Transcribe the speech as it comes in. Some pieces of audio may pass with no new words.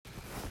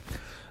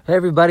Hey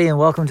everybody, and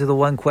welcome to the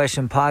One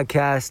Question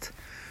Podcast.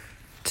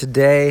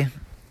 Today,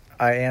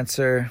 I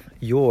answer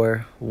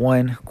your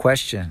one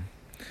question.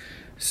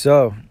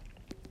 So,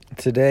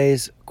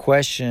 today's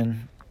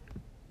question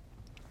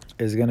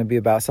is going to be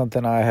about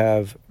something I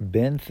have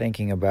been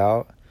thinking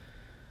about,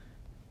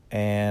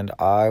 and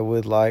I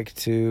would like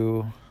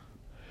to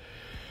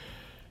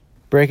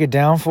break it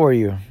down for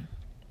you.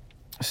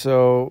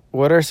 So,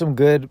 what are some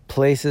good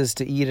places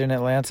to eat in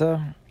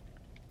Atlanta?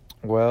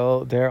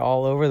 Well, they're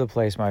all over the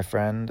place, my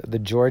friend. The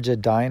Georgia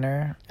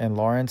Diner in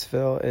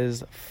Lawrenceville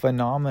is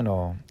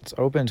phenomenal. It's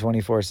open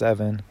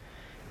 24/7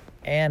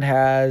 and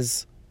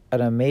has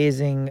an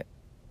amazing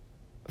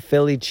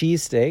Philly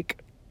cheesesteak.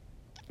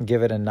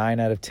 Give it a 9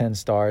 out of 10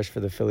 stars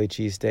for the Philly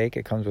cheesesteak.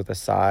 It comes with a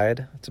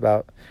side.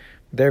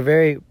 They're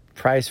very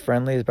price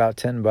friendly. It's about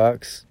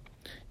 $10.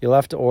 You'll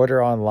have to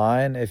order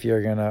online if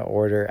you're going to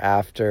order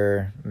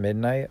after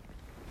midnight,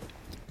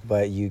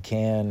 but you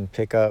can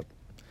pick up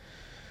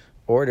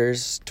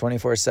orders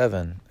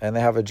 24/7, and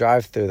they have a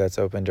drive-thru that's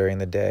open during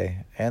the day,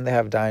 and they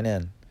have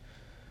dine-in.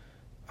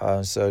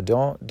 So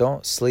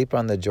don't sleep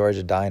on the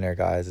Georgia Diner,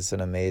 guys. It's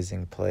an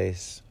amazing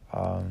place.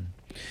 I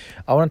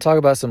want to talk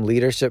about some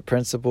leadership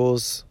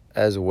principles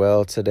as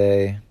well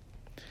today.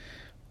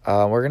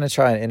 We're going to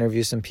try and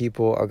interview some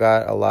people. I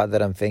got a lot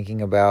that I'm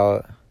thinking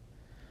about,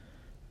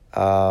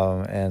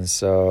 and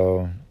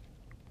so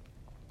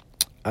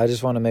I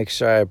just want to make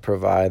sure I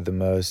provide the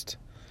most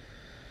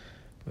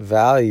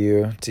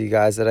value to you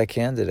guys that I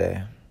can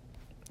today.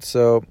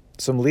 So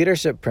some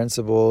leadership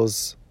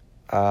principles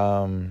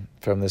from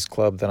this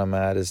club that I'm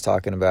at is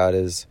talking about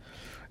is,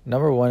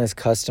 number one is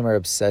customer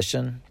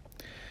obsession.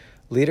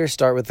 Leaders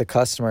start with the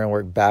customer and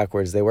work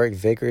backwards. They work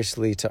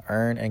vigorously to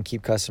earn and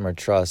keep customer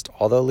trust.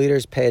 Although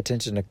leaders pay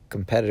attention to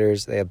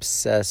competitors, they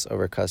obsess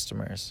over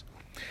customers.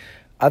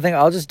 I think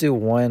I'll just do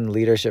one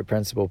leadership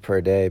principle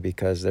per day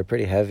because they're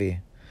pretty heavy.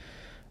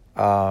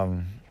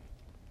 And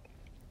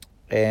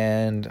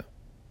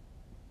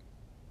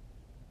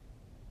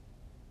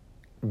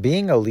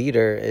being a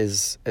leader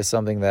is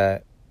something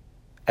that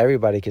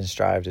everybody can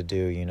strive to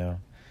do, you know.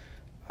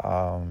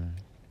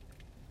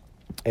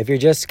 If you're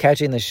just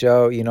catching the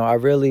show, you know,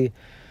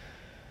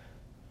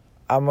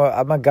 I'm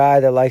a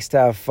guy that likes to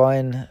have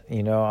fun.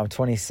 You know, I'm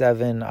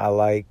 27. I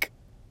like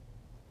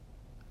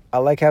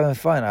having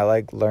fun. I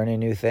like learning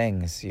new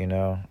things, you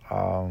know.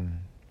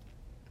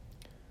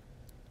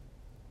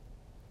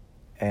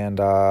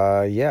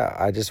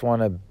 I just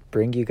want to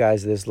bring you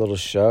guys this little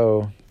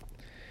show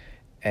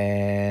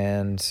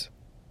and,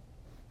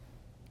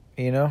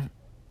 you know,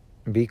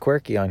 be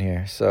quirky on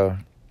here. So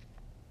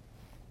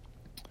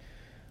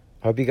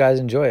hope you guys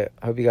enjoy it.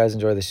 Hope you guys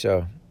enjoy the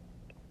show.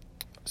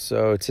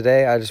 So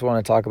today I just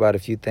want to talk about a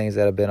few things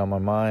that have been on my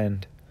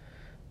mind.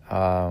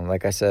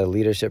 Like I said,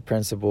 leadership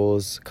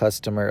principles,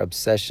 customer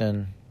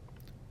obsession,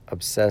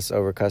 obsess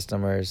over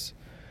customers,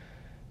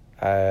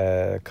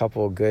 a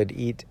couple good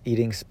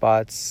eating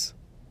spots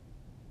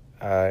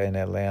in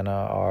Atlanta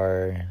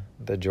are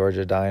the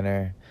Georgia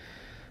Diner.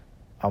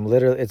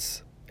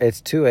 It's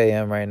 2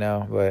 a.m. right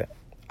now, but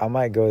I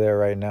might go there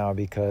right now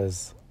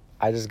because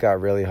I just got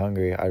really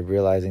hungry. I'm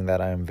realizing that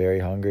I am very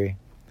hungry,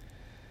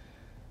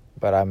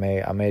 but I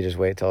may just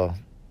wait till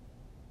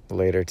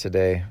later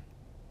today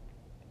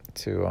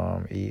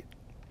to eat.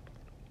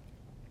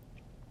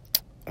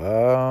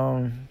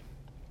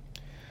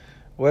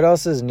 What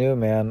else is new,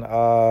 man?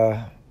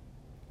 I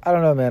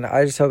don't know, man.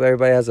 I just hope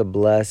everybody has a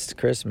blessed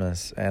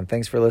Christmas, and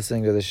thanks for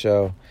listening to the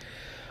show.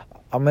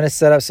 I'm going to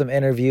set up some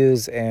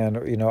interviews,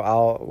 and, you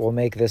know, we'll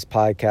make this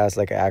podcast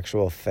like an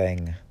actual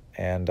thing,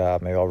 and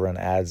maybe I'll run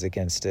ads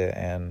against it.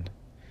 And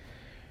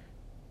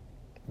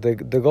the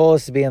goal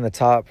is to be in the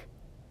top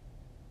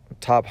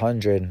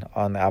 100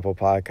 on the Apple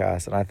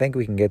Podcast, and I think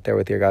we can get there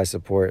with your guys'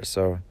 support.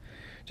 So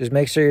just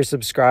make sure you're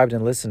subscribed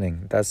and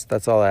listening.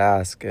 That's all I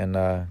ask. And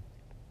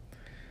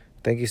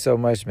thank you so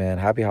much, man.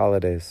 Happy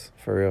holidays,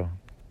 for real.